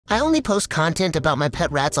I only post content about my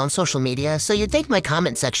pet rats on social media, so you'd think my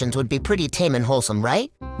comment sections would be pretty tame and wholesome,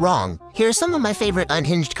 right? Wrong. Here are some of my favorite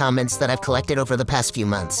unhinged comments that I've collected over the past few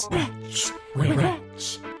months. Rats, we're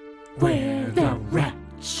rats, we're the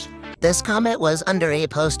rats. This comment was under a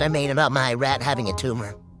post I made about my rat having a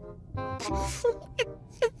tumor.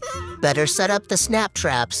 Better set up the snap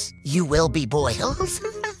traps. You will be boiled.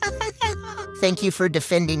 Thank you for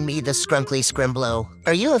defending me, the scrunkly scrimblow.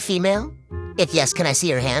 Are you a female? If yes, can I see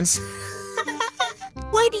your hands?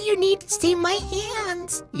 Why do you need to see my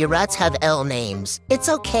hands? Your rats have L names. It's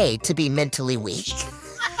okay to be mentally weak.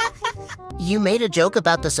 You made a joke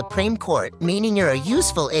about the Supreme Court, meaning you're a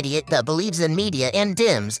useful idiot that believes in media and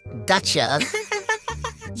dims. Gotcha.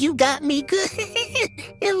 You got me good.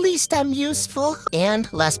 At least I'm useful.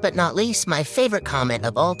 And last but not least, my favorite comment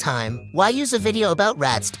of all time. Why use a video about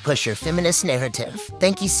rats to push your feminist narrative?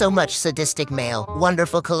 Thank you so much, sadistic male.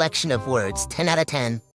 Wonderful collection of words. 10 out of 10.